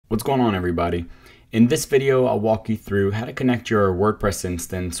What's going on, everybody? In this video, I'll walk you through how to connect your WordPress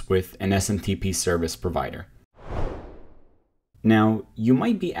instance with an SMTP service provider. Now, you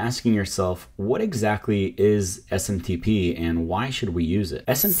might be asking yourself, what exactly is SMTP and why should we use it?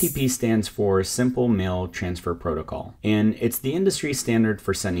 SMTP stands for Simple Mail Transfer Protocol, and it's the industry standard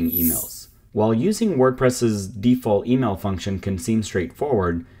for sending emails. While using WordPress's default email function can seem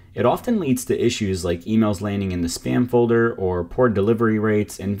straightforward, it often leads to issues like emails landing in the spam folder or poor delivery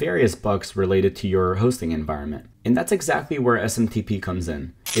rates and various bugs related to your hosting environment. And that's exactly where SMTP comes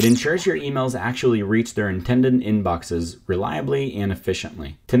in. It ensures your emails actually reach their intended inboxes reliably and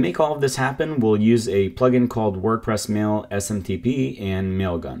efficiently. To make all of this happen, we'll use a plugin called WordPress Mail SMTP and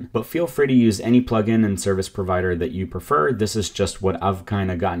Mailgun. But feel free to use any plugin and service provider that you prefer. This is just what I've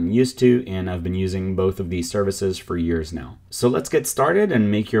kind of gotten used to, and I've been using both of these services for years now. So let's get started and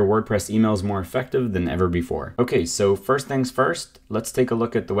make your WordPress emails more effective than ever before. Okay, so first things first, let's take a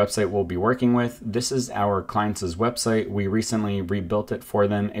look at the website we'll be working with. This is our client's website. We recently rebuilt it for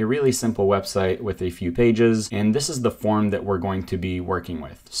them. A really simple website with a few pages, and this is the form that we're going to be working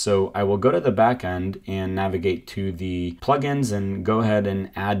with. So I will go to the back end and navigate to the plugins and go ahead and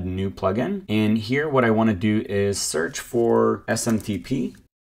add new plugin. And here what I want to do is search for SMTP.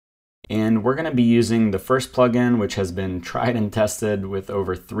 And we're going to be using the first plugin, which has been tried and tested with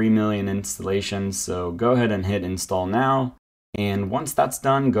over 3 million installations. So go ahead and hit install now. And once that's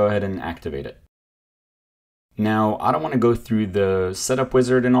done, go ahead and activate it. Now, I don't want to go through the setup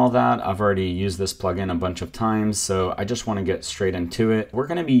wizard and all that. I've already used this plugin a bunch of times, so I just want to get straight into it. We're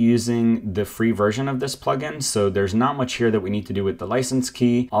going to be using the free version of this plugin, so there's not much here that we need to do with the license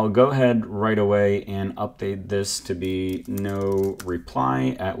key. I'll go ahead right away and update this to be no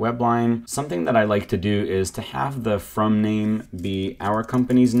reply at Webline. Something that I like to do is to have the from name be our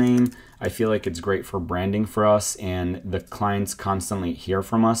company's name. I feel like it's great for branding for us, and the clients constantly hear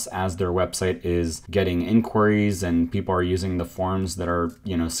from us as their website is getting inquiries and people are using the forms that are,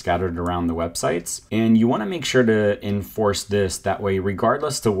 scattered around the websites. And you want to make sure to enforce this. That way,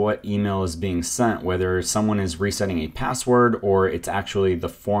 regardless to what email is being sent, whether someone is resetting a password or it's actually the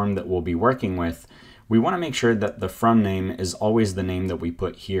form that we'll be working with, we want to make sure that the from name is always the name that we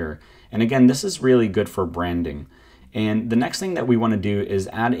put here. And again, this is really good for branding. And the next thing that we want to do is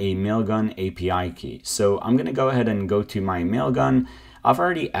add a Mailgun API key. So I'm going to go ahead and go to my Mailgun. I've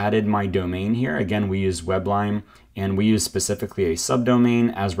already added my domain here. Again, we use Webline, and we use specifically a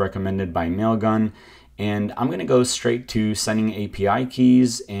subdomain as recommended by Mailgun. And I'm going to go straight to sending API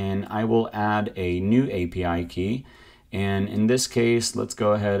keys, and I will add a new API key. And in this case, let's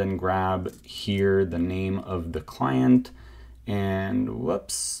go ahead and grab here the name of the client. And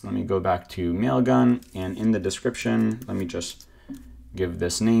whoops, let me go back to Mailgun, and in the description, let me just give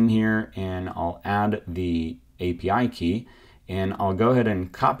this name here, and I'll add the API key, and I'll go ahead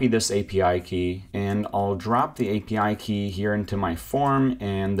and copy this API key, and I'll drop the API key here into my form,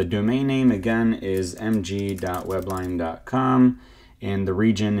 and the domain name again is mg.webline.com, and the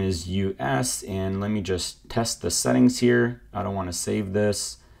region is US, and let me just test the settings here. I don't want to save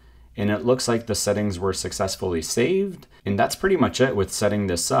this. And it looks like the settings were successfully saved. And that's pretty much it with setting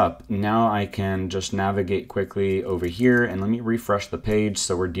this up. Now I can just navigate quickly over here, and let me refresh the page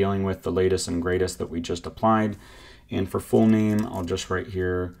so we're dealing with the latest and greatest that we just applied. And for full name, I'll just write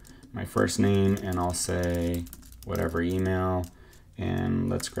here my first name, and I'll say whatever email. And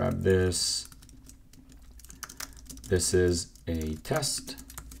let's grab this. This is a test.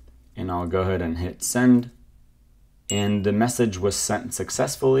 And I'll go ahead and hit send. And the message was sent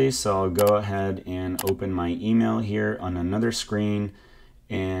successfully, so I'll go ahead and open my email here on another screen,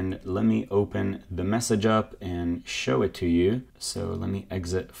 and let me open the message up and show it to you. So let me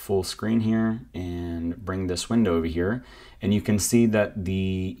exit full screen here and bring this window over here, and you can see that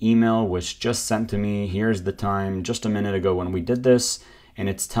the email was just sent to me. Here's the time just a minute ago when we did this, and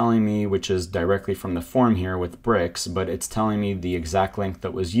it's telling me, which is directly from the form here with bricks, but it's telling me the exact link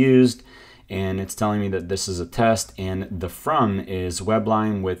that was used. And it's telling me that this is a test, and the from is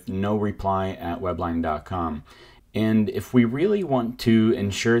Webline with no reply at webline.com. And if we really want to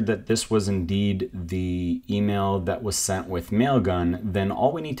ensure that this was indeed the email that was sent with Mailgun, then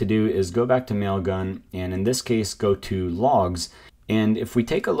all we need to do is go back to Mailgun, and in this case, go to logs. And if we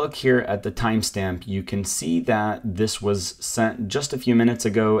take a look here at the timestamp, you can see that this was sent just a few minutes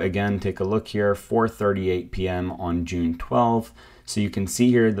ago. Again, take a look here, 4:38 p.m. on June 12th. So you can see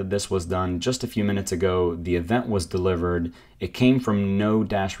here that this was done just a few minutes ago. The event was delivered. It came from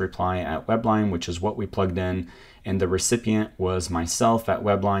no-reply at Webline, which is what we plugged in. And the recipient was myself at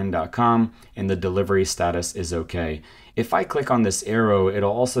webline.com, and the delivery status is okay. If I click on this arrow,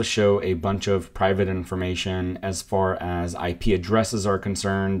 it'll also show a bunch of private information as far as IP addresses are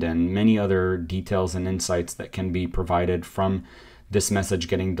concerned and many other details and insights that can be provided from this message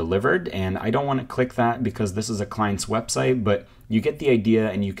getting delivered. And I don't want to click that because this is a client's website, but you get the idea,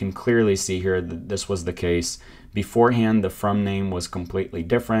 and you can clearly see here that this was the case. Beforehand, the from name was completely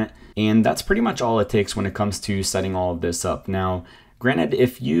different, and that's pretty much all it takes when it comes to setting all of this up. Now, granted,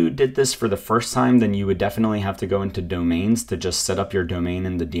 if you did this for the first time, then you would definitely have to go into domains to just set up your domain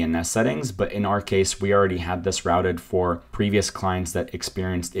in the DNS settings. But in our case, we already had this routed for previous clients that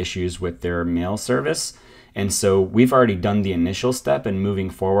experienced issues with their mail service. And so we've already done the initial step, and moving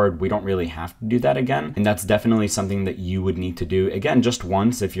forward, we don't really have to do that again. And that's definitely something that you would need to do, again, just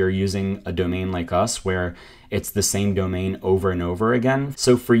once if you're using a domain like us where it's the same domain over and over again.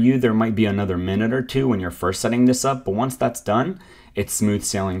 So for you, there might be another minute or two when you're first setting this up, but once that's done, it's smooth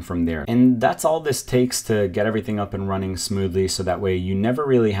sailing from there. And that's all this takes to get everything up and running smoothly, so that way you never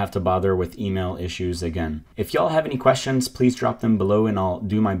really have to bother with email issues again. If y'all have any questions, please drop them below and I'll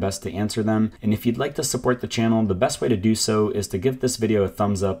do my best to answer them. And if you'd like to support the channel, the best way to do so is to give this video a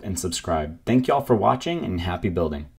thumbs up and subscribe. Thank y'all for watching, and happy building.